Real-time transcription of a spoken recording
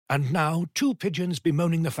And now, two pigeons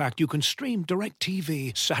bemoaning the fact you can stream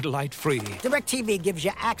DirecTV satellite-free. DirecTV gives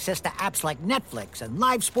you access to apps like Netflix and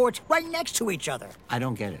live sports right next to each other. I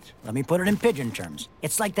don't get it. Let me put it in pigeon terms.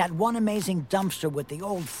 It's like that one amazing dumpster with the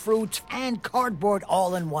old fruits and cardboard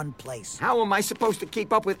all in one place. How am I supposed to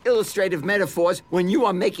keep up with illustrative metaphors when you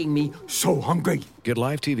are making me so hungry? Get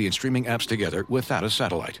live TV and streaming apps together without a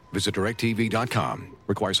satellite. Visit DirecTV.com.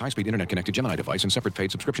 Requires high-speed internet-connected Gemini device and separate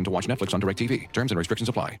paid subscription to watch Netflix on DirecTV. Terms and restrictions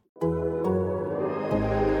apply.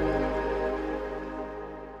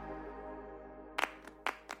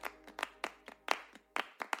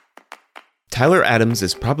 Tyler Adams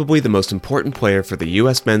is probably the most important player for the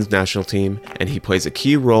US men's national team, and he plays a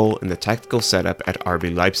key role in the tactical setup at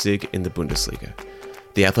RB Leipzig in the Bundesliga.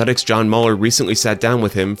 The Athletic's John Mueller recently sat down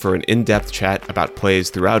with him for an in-depth chat about plays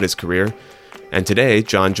throughout his career, and today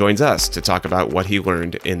John joins us to talk about what he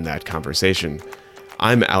learned in that conversation.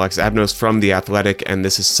 I'm Alex Abnos from The Athletic, and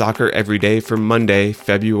this is Soccer Every Day for Monday,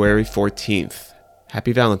 February 14th.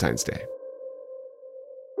 Happy Valentine's Day.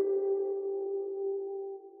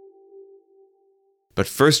 But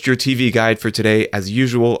first, your TV guide for today. As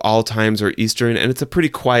usual, all times are Eastern, and it's a pretty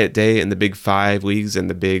quiet day in the Big Five leagues and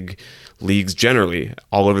the big leagues generally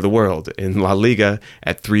all over the world. In La Liga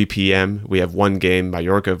at 3 p.m., we have one game,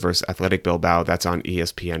 Mallorca versus Athletic Bilbao. That's on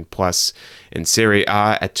ESPN+. In Serie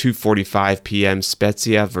A at 2:45 p.m.,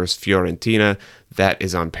 Spezia versus Fiorentina. That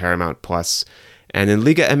is on Paramount+. And in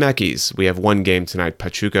Liga MX, we have one game tonight,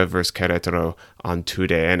 Pachuca versus Querétaro on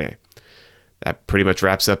TUDN. That pretty much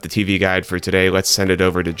wraps up the TV guide for today. Let's send it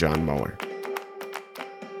over to John Mueller.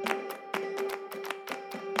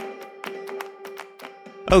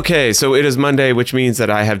 Okay, so it is Monday, which means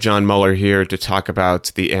that I have John Mueller here to talk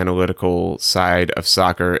about the analytical side of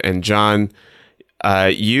soccer. And John,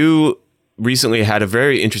 you recently had a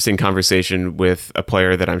very interesting conversation with a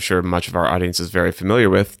player that I'm sure much of our audience is very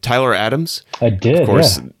familiar with, Tyler Adams. I did, of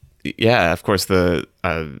course, yeah, of course, the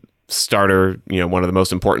starter, one of the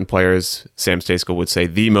most important players. Sam Stejskal would say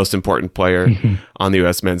the most important player on the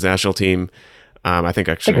U.S. men's national team. I think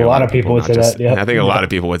a lot of people would say that. Yeah, I think a lot of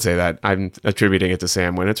people would say that. I'm attributing it to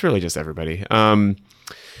Sam when it's really just everybody.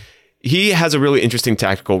 He has a really interesting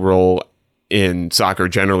tactical role in soccer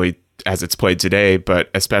generally as it's played today, but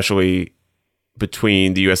especially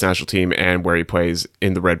between the U.S. national team and where he plays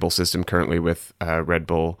in the Red Bull system currently with Red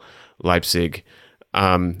Bull Leipzig.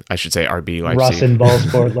 I should say RB Leipzig.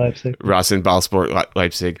 Rasenballsport Leipzig. Rasenballsport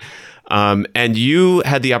Leipzig. And you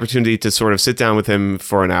had the opportunity to sort of sit down with him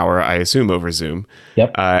for an hour, I assume over Zoom,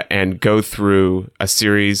 yep. And go through a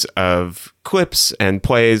series of clips and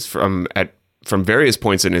plays from various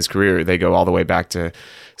points in his career. They go all the way back to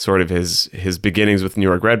sort of his beginnings with New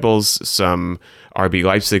York Red Bulls, some RB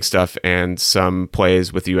Leipzig stuff, and some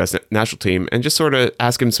plays with the U.S. national team, and just sort of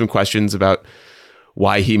ask him some questions about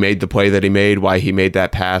why he made the play that he made, why he made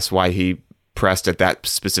that pass, why he pressed at that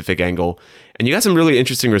specific angle. And you got some really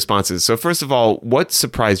interesting responses. So first of all, what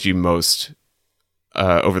surprised you most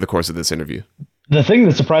over the course of this interview? The thing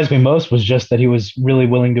that surprised me most was just that he was really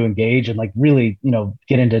willing to engage and really,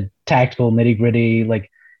 get into tactical nitty gritty, like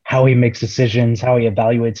how he makes decisions, how he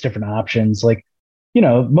evaluates different options.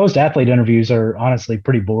 Most athlete interviews are honestly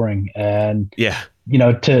pretty boring. And yeah.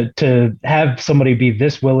 To have somebody be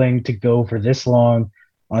this willing to go for this long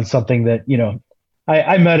on something that,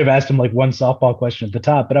 I might have asked him one softball question at the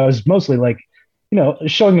top, but I was mostly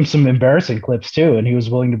showing him some embarrassing clips too. And he was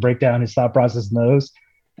willing to break down his thought process in those.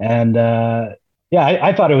 And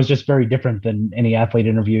I thought it was just very different than any athlete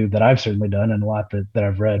interview that I've certainly done and a lot that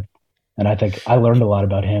I've read. And I think I learned a lot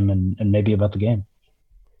about him and maybe about the game.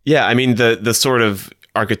 Yeah. I mean, the sort of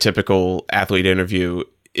archetypical athlete interview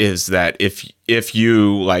is that if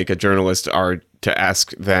you, like a journalist, are to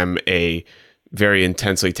ask them a very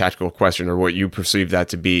intensely tactical question or what you perceive that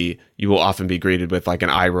to be, you will often be greeted with an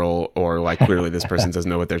eye roll or clearly this person doesn't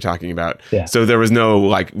know what they're talking about. Yeah. So there was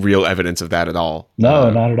no real evidence of that at all. No,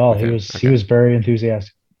 not at all. Okay. He was very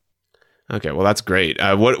enthusiastic. Okay, well that's great.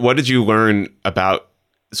 What did you learn about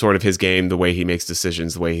sort of his game, the way he makes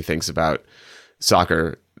decisions, the way he thinks about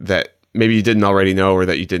soccer that maybe you didn't already know or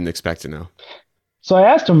that you didn't expect to know? So I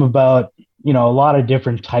asked him about, a lot of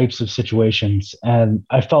different types of situations, and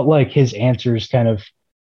I felt like his answers kind of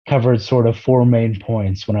covered sort of four main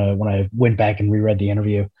points when I went back and reread the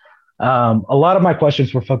interview. A lot of my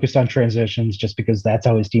questions were focused on transitions just because that's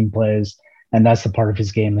how his team plays, and that's the part of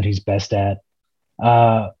his game that he's best at.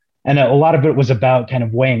 And a lot of it was about kind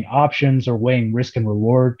of weighing options or weighing risk and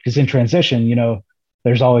reward, because in transition,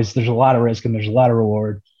 there's a lot of risk and there's a lot of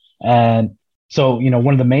reward. And so,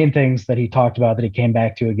 one of the main things that he talked about that he came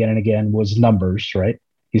back to again and again was numbers, right?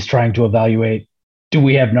 He's trying to evaluate do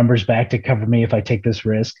we have numbers back to cover me if I take this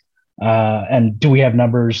risk? And do we have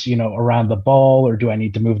numbers, around the ball, or do I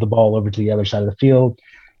need to move the ball over to the other side of the field?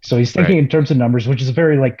 So he's thinking in terms of numbers, which is a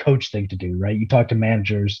very like coach thing to do, right? You talk to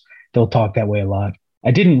managers, they'll talk that way a lot. I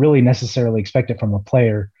didn't really necessarily expect it from a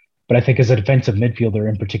player, but I think as a defensive midfielder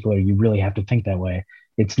in particular, you really have to think that way.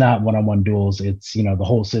 It's not one-on-one duels. It's, the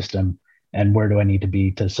whole system and where do I need to be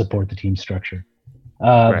to support the team structure.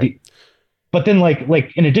 But then like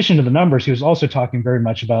in addition to the numbers, he was also talking very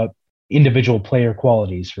much about individual player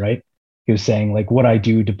qualities, right? He was saying like what I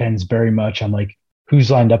do depends very much on like who's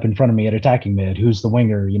lined up in front of me at attacking mid, who's the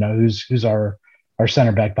winger, who's our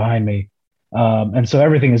center back behind me. And so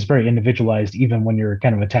everything is very individualized, even when you're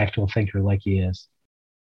kind of a tactical thinker like he is.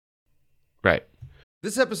 Right.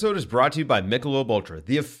 This episode is brought to you by Michelob Ultra,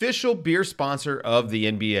 the official beer sponsor of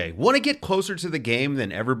the NBA. Want to get closer to the game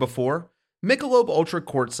than ever before? Michelob Ultra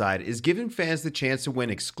Courtside is giving fans the chance to win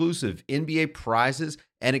exclusive NBA prizes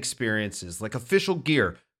and experiences like official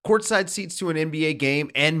gear, courtside seats to an NBA game,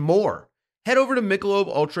 and more. Head over to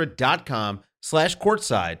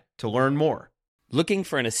MichelobUltra.com/courtside to learn more. Looking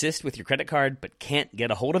for an assist with your credit card but can't get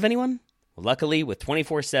a hold of anyone? Well, luckily, with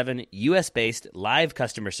 24/7 US-based live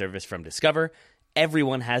customer service from Discover,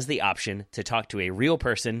 everyone has the option to talk to a real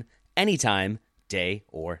person anytime, day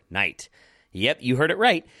or night. Yep, you heard it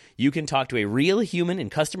right. You can talk to a real human in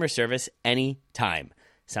customer service anytime.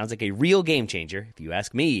 Sounds like a real game changer, if you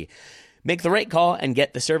ask me. Make the right call and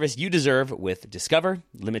get the service you deserve with Discover.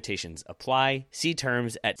 Limitations apply. See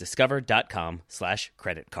terms at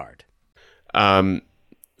discover.com/creditcard.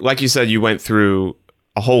 Like you said, you went through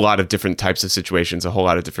a whole lot of different types of situations, a whole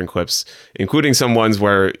lot of different clips, including some ones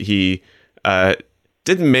where he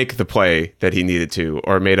didn't make the play that he needed to,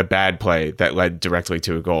 or made a bad play that led directly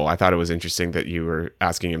to a goal. I thought it was interesting that you were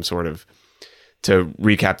asking him sort of to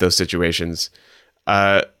recap those situations.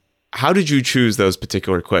 How did you choose those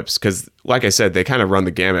particular clips? Because, like I said, they kind of run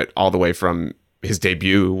the gamut all the way from his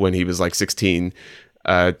debut when he was like 16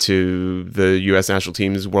 to the U.S. national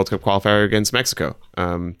team's World Cup qualifier against Mexico.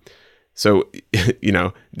 So, did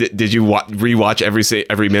you rewatch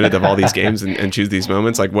every minute of all these games and choose these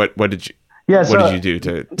moments? Like, what did you? Yeah, what did you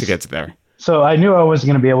do to get to there? So I knew I wasn't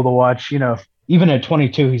going to be able to watch, even at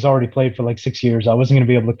 22, he's already played for like 6 years. I wasn't going to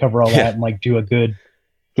be able to cover all that and like do a good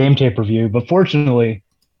game tape review. But fortunately,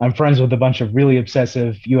 I'm friends with a bunch of really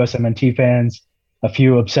obsessive USMNT fans, a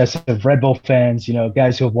few obsessive Red Bull fans,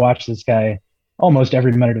 guys who have watched this guy almost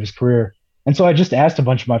every minute of his career. And so I just asked a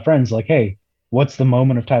bunch of my friends like, hey, what's the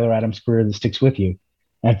moment of Tyler Adams' career that sticks with you?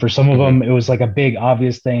 And for some of them, it was like a big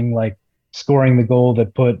obvious thing, like scoring the goal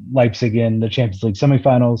that put Leipzig in the Champions League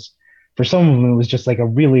semifinals. For some of them, it was just like a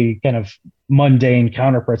really kind of mundane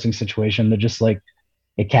counter-pressing situation that just like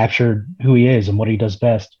it captured who he is and what he does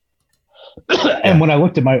best. And when I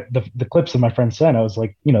looked at the clips that my friend sent, I was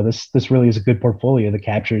like, this really is a good portfolio that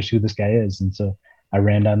captures who this guy is. And so I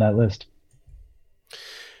ran down that list.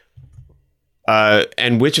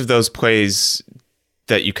 And which of those plays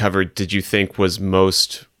that you covered did you think was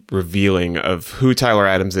most revealing of who Tyler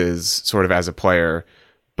Adams is sort of as a player,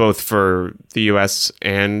 both for the US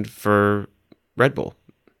and for Red Bull?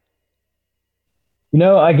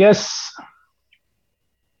 I guess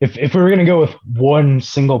if we were going to go with one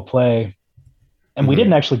single play, and we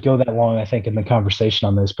didn't actually go that long, I think, in the conversation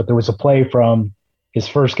on this, but there was a play from his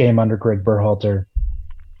first game under Greg Berhalter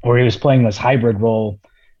where he was playing this hybrid role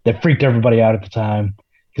that freaked everybody out at the time,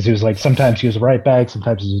 because he was like, sometimes he was a right back,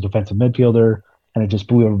 sometimes he was a defensive midfielder, and it just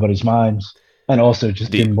blew everybody's minds, and also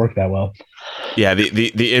just didn't work that well. Yeah,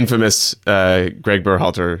 the infamous Greg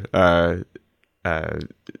Berhalter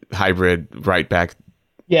hybrid right back.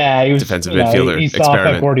 Yeah, he was defensive midfielder. He saw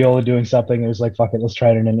Pep Guardiola doing something. It was like, fuck it, let's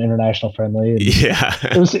try it in an international friendly. And yeah,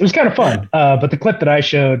 it was kind of fun. But the clip that I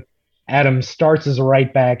showed, Adams starts as a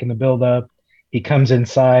right back in the build-up. He comes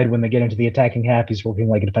inside when they get into the attacking half. He's working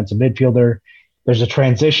like a defensive midfielder. There's a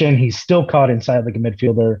transition. He's still caught inside like a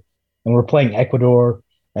midfielder. And we're playing Ecuador.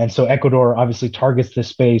 And so Ecuador obviously targets this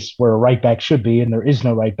space where a right back should be, and there is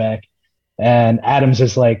no right back. And Adams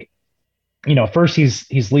is like, first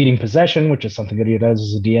he's leading possession, which is something that he does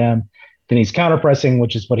as a DM. Then he's counter-pressing,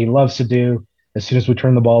 which is what he loves to do. As soon as we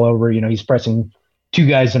turn the ball over, he's pressing two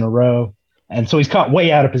guys in a row. And so he's caught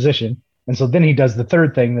way out of position. And so then he does the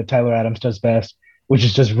third thing that Tyler Adams does best, which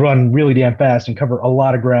is just run really damn fast and cover a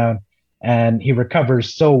lot of ground. And he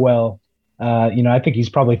recovers so well. I think he's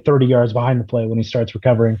probably 30 yards behind the play when he starts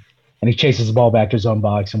recovering, and he chases the ball back to his own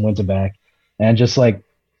box and wins it back. And just like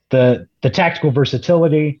the tactical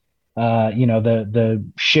versatility, the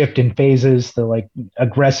shift in phases, the like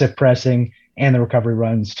aggressive pressing and the recovery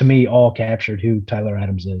runs, to me, all captured who Tyler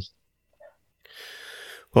Adams is.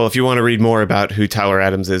 Well, if you want to read more about who Tyler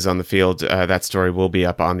Adams is on the field, that story will be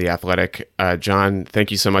up on The Athletic. John, thank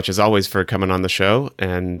you so much, as always, for coming on the show,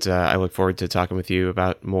 and I look forward to talking with you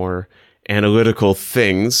about more analytical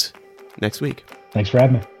things next week. Thanks for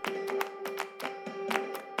having me.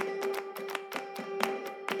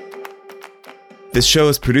 This show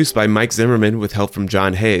is produced by Mike Zimmerman with help from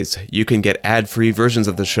John Hayes. You can get ad-free versions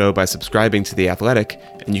of the show by subscribing to The Athletic,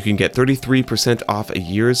 and you can get 33% off a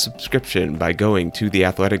year's subscription by going to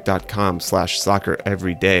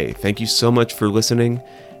theathletic.com/soccer-everyday. Thank you so much for listening,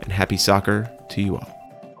 and happy soccer to you all.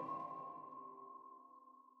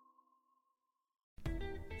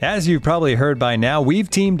 As you've probably heard by now, we've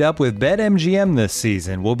teamed up with BetMGM this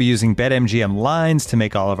season. We'll be using BetMGM lines to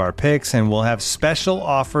make all of our picks, and we'll have special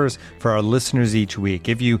offers for our listeners each week.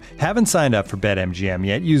 If you haven't signed up for BetMGM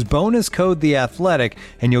yet, use bonus code THEATHLETIC,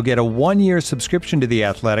 and you'll get a 1-year subscription to The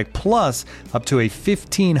Athletic, plus up to a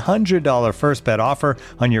 $1,500 first bet offer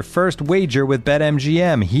on your first wager with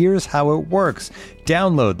BetMGM. Here's how it works.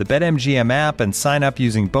 Download the BetMGM app and sign up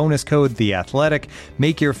using bonus code THEATHLETIC.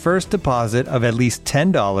 Make your first deposit of at least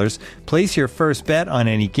 $10. Place your first bet on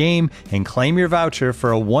any game and claim your voucher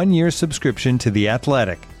for a 1-year subscription to The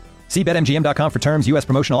Athletic. See BetMGM.com for terms. U.S.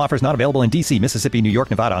 promotional offers not available in D.C., Mississippi, New York,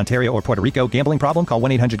 Nevada, Ontario, or Puerto Rico. Gambling problem? Call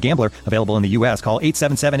 1-800-GAMBLER. Available in the U.S. Call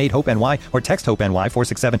 877-8-HOPE-NY or text HOPE-NY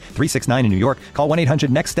 467-369 in New York. Call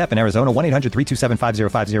 1-800-NEXT-STEP in Arizona.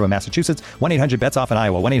 1-800-327-5050 in Massachusetts. 1-800-BETS-OFF in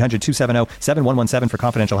Iowa. 1-800-270-7117 for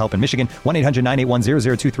confidential help in Michigan.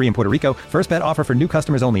 1-800-981-0023 in Puerto Rico. First bet offer for new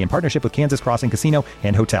customers only in partnership with Kansas Crossing Casino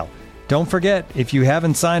and Hotel. Don't forget, if you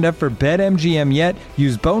haven't signed up for BetMGM yet,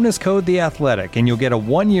 use bonus code THEATHLETIC, and you'll get a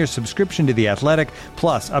 1-year subscription to The Athletic,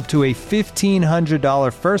 plus up to a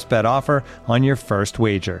 $1,500 first bet offer on your first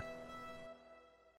wager.